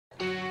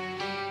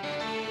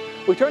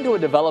We turn to a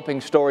developing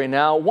story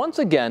now. Once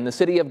again, the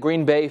city of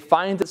Green Bay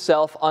finds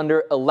itself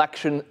under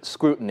election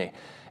scrutiny.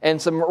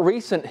 And some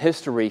recent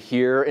history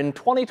here. In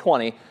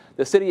 2020,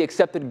 the city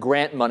accepted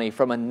grant money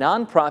from a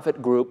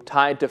nonprofit group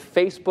tied to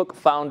Facebook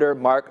founder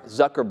Mark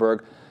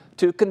Zuckerberg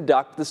to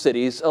conduct the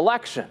city's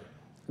election.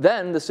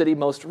 Then the city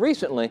most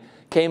recently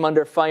came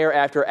under fire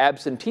after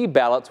absentee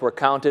ballots were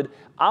counted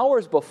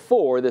hours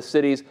before the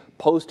city's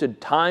posted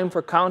time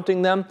for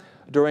counting them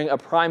during a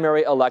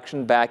primary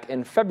election back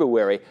in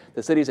February.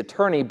 The city's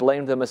attorney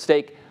blamed the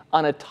mistake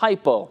on a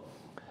typo.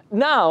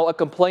 Now a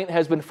complaint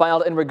has been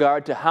filed in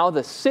regard to how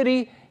the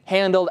city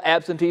handled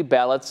absentee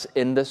ballots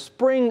in the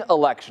spring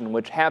election,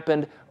 which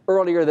happened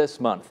earlier this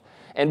month.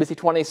 NBC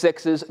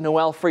 26's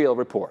Noelle Friel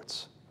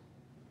reports.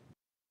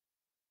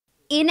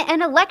 In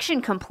an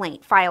election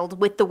complaint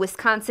filed with the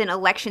Wisconsin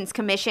Elections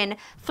Commission,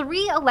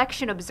 3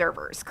 election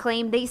observers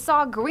claim they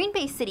saw Green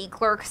Bay City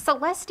Clerk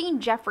Celestine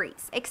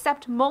Jeffries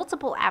accept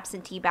multiple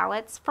absentee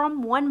ballots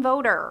from one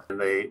voter.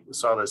 They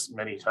saw this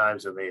many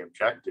times and they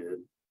objected,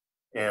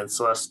 and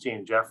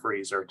Celestine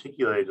Jeffries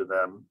articulated to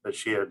them that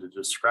she had the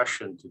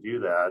discretion to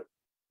do that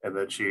and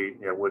that she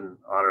wouldn't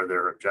honor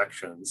their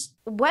objections.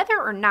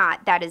 Whether or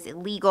not that is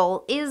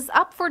illegal is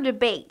up for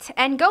debate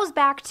and goes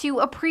back to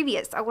a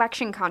previous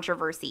election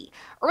controversy.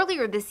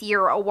 Earlier this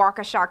year, a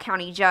Waukesha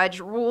County judge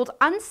ruled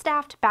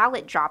unstaffed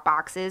ballot drop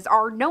boxes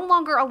are no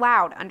longer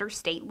allowed under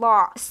state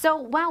law. So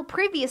while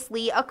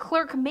previously a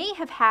clerk may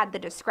have had the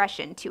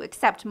discretion to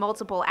accept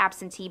multiple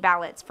absentee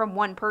ballots from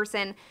one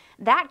person,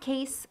 that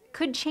case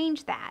could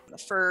change that.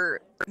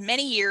 For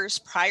many years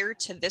prior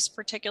to this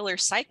particular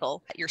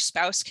cycle, your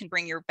spouse can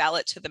bring your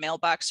ballot to the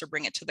mailbox or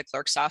bring it to the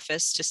clerk's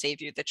office to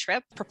save you the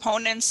trip.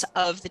 Proponents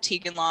of the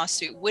Teigen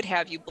lawsuit would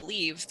have you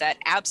believe that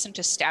absent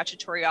a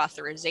statutory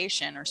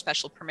authorization or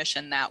special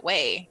permission that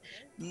way,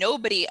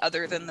 nobody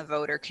other than the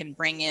voter can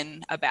bring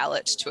in a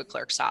ballot to a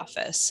clerk's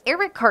office.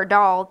 Eric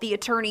Cardall, the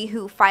attorney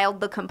who filed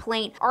the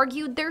complaint,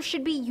 argued there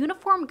should be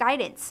uniform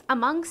guidance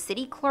among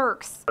city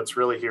clerks. Let's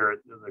really hear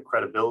the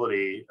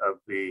credibility of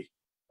the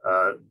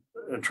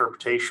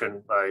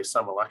interpretation by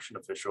some election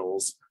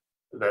officials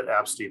that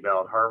absentee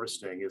ballot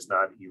harvesting is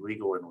not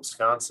illegal in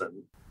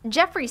Wisconsin.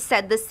 Jeffries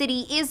said the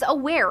city is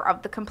aware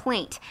of the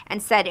complaint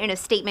and said in a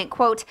statement,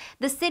 quote,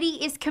 "The city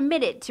is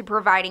committed to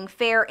providing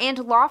fair and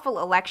lawful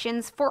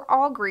elections for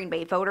all Green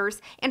Bay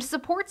voters and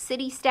supports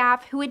city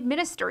staff who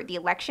administered the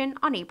election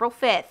on April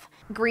 5th.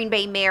 Green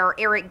Bay Mayor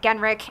Eric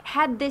Genrich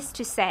had this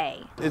to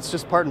say. It's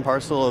just part and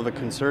parcel of a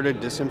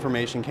concerted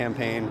disinformation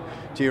campaign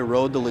to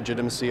erode the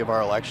legitimacy of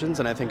our elections,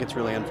 and I think it's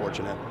really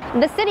unfortunate.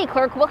 The city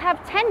clerk will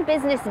have 10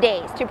 business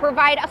days to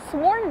provide a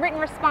sworn written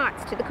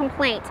response to the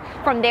complaint.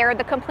 From there,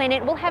 the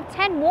complainant will have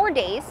 10 more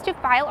days to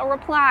file a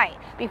reply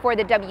before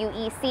the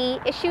WEC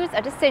issues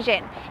a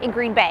decision. In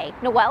Green Bay,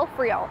 Noelle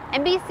Friel,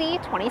 NBC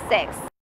 26.